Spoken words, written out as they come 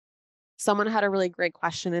Someone had a really great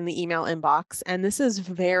question in the email inbox, and this is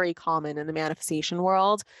very common in the manifestation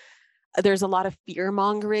world. There's a lot of fear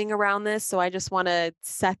mongering around this, so I just want to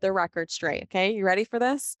set the record straight. Okay, you ready for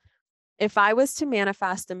this? If I was to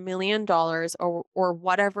manifest $1 million or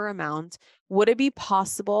whatever amount, would it be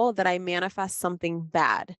possible that I manifest something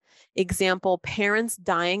bad? Example, parents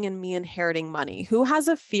dying and me inheriting money. Who has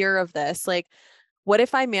a fear of this? Like, what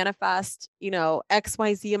if I manifest,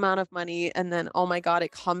 XYZ amount of money and then, oh my God,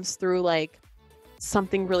 it comes through like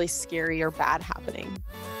something really scary or bad happening?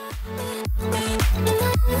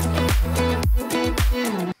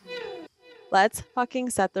 Let's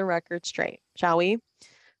fucking set the record straight, shall we?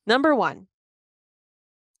 Number one,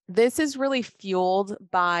 this is really fueled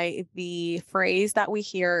by the phrase that we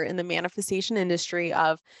hear in the manifestation industry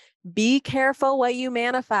of be careful what you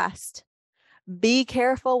manifest. Be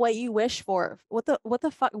careful what you wish for. What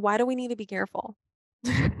the fuck? Why do we need to be careful?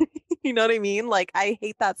 You know what I mean? Like, I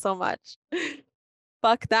hate that so much.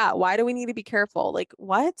 Fuck that. Why do we need to be careful? Like,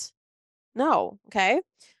 what? No. Okay.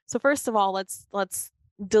 So first of all, let's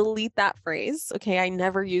delete that phrase. Okay. I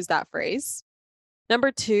never use that phrase.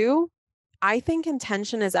 Number two, I think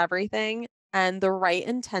intention is everything, and the right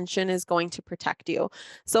intention is going to protect you.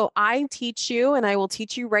 So I teach you, and I will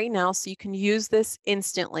teach you right now so you can use this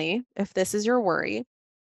instantly if this is your worry.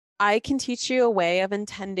 I can teach you a way of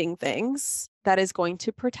intending things that is going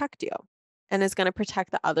to protect you and is going to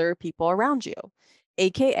protect the other people around you.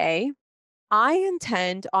 AKA, I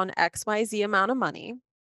intend on XYZ amount of money.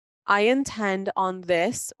 I intend on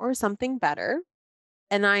this or something better.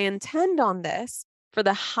 And I intend on this for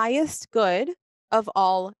the highest good of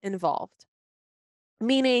all involved.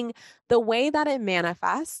 Meaning the way that it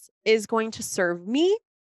manifests is going to serve me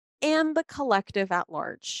and the collective at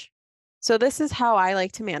large. So this is how I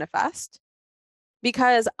like to manifest,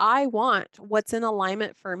 because I want what's in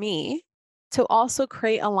alignment for me to also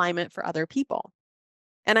create alignment for other people.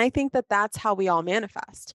 And I think that that's how we all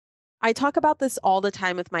manifest. I talk about this all the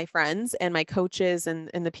time with my friends and my coaches and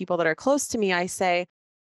the people that are close to me. I say,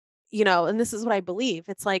 and this is what I believe.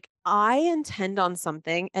 It's like I intend on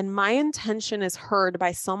something and my intention is heard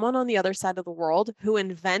by someone on the other side of the world who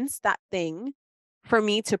invents that thing for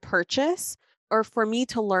me to purchase or for me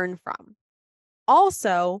to learn from.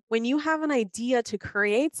 Also, when you have an idea to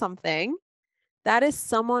create something, that is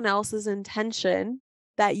someone else's intention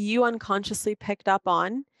that you unconsciously picked up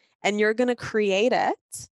on, and you're going to create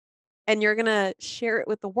it and you're going to share it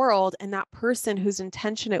with the world. And that person whose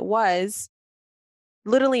intention it was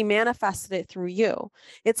literally manifested it through you.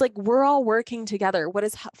 It's like we're all working together. What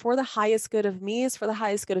is for the highest good of me is for the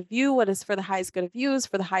highest good of you. What is for the highest good of you is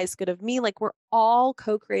for the highest good of me. Like we're all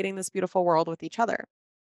co-creating this beautiful world with each other.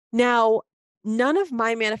 Now, none of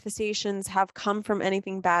my manifestations have come from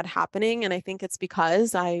anything bad happening. And I think it's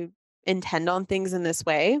because I intend on things in this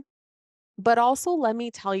way. But also, let me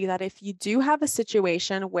tell you that if you do have a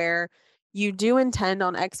situation where you do intend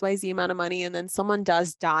on XYZ amount of money and then someone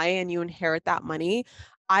does die and you inherit that money,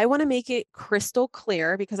 I want to make it crystal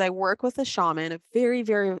clear because I work with a shaman, a very,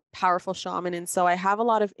 very powerful shaman. And so I have a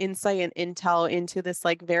lot of insight and intel into this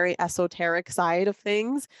like very esoteric side of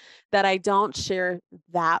things that I don't share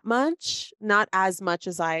that much, not as much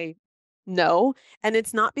as I know. And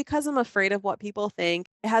it's not because I'm afraid of what people think.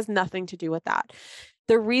 It has nothing to do with that.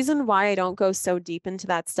 The reason why I don't go so deep into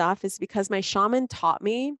that stuff is because my shaman taught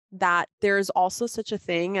me that there's also such a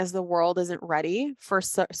thing as the world isn't ready for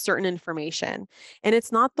certain information. And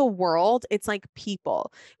it's not the world, it's like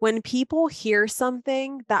people. When people hear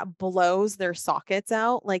something that blows their sockets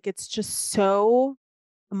out, like it's just so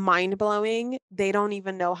mind blowing, they don't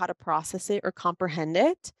even know how to process it or comprehend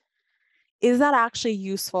it. Is that actually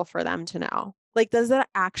useful for them to know? Like, does that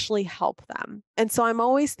actually help them? And so I'm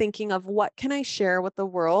always thinking of what can I share with the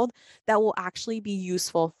world that will actually be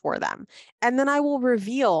useful for them? And then I will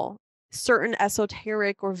reveal certain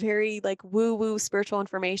esoteric or very like woo-woo spiritual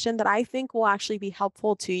information that I think will actually be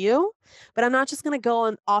helpful to you. But I'm not just going to go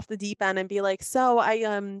on off the deep end and be like, so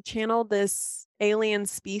I channeled this alien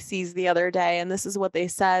species the other day, and this is what they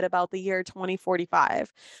said about the year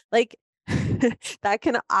 2045. Like, that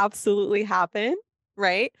can absolutely happen,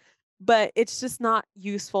 right? But it's just not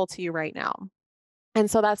useful to you right now. And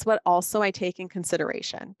so that's what also I take in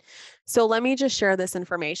consideration. So let me just share this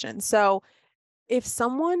information. So if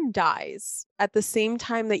someone dies at the same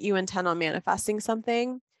time that you intend on manifesting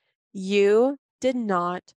something, you did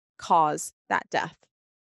not cause that death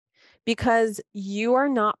because you are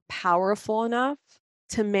not powerful enough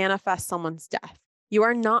to manifest someone's death. You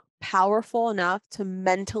are not powerful enough to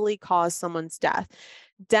mentally cause someone's death.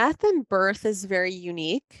 Death and birth is very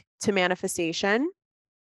unique to manifestation,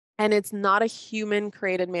 and it's not a human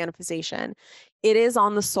created manifestation. it is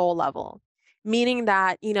on the soul level, meaning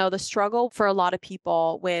that, the struggle for a lot of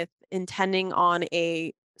people with intending on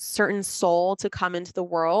a certain soul to come into the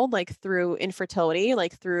world, like through infertility,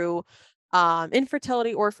 like through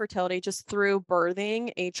infertility or fertility, just through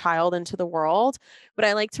birthing a child into the world. What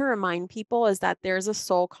I like to remind people is that there's a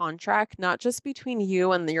soul contract, not just between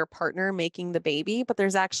you and your partner making the baby, but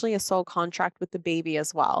there's actually a soul contract with the baby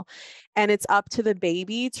as well. And it's up to the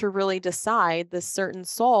baby to really decide the certain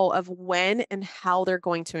soul of when and how they're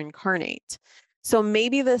going to incarnate. So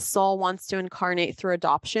maybe this soul wants to incarnate through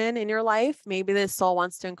adoption in your life. Maybe this soul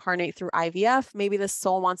wants to incarnate through IVF. Maybe this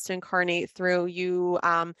soul wants to incarnate through you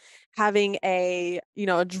having a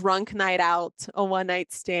drunk night out, a one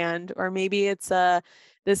night stand, or maybe it's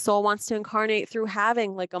this soul wants to incarnate through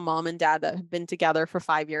having like a mom and dad that have been together for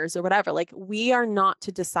 5 years or whatever. Like we are not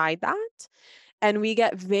to decide that. And we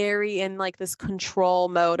get very in like this control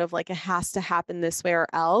mode of like it has to happen this way or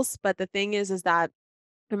else. But the thing is that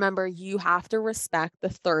remember, you have to respect the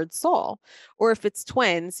third soul, or if it's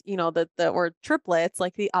twins, or triplets,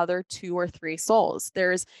 like the other two or three souls.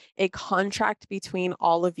 There's a contract between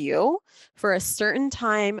all of you for a certain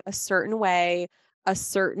time, a certain way, a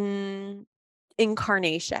certain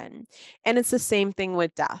incarnation. And it's the same thing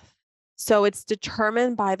with death. So it's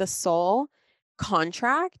determined by the soul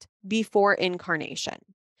contract before incarnation.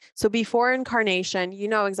 So before incarnation, you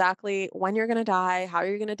know exactly when you're going to die, how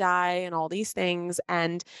you're going to die, and all these things.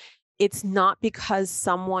 And it's not because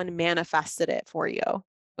someone manifested it for you.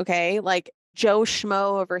 Okay. Like Joe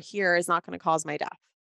Schmo over here is not going to cause my death.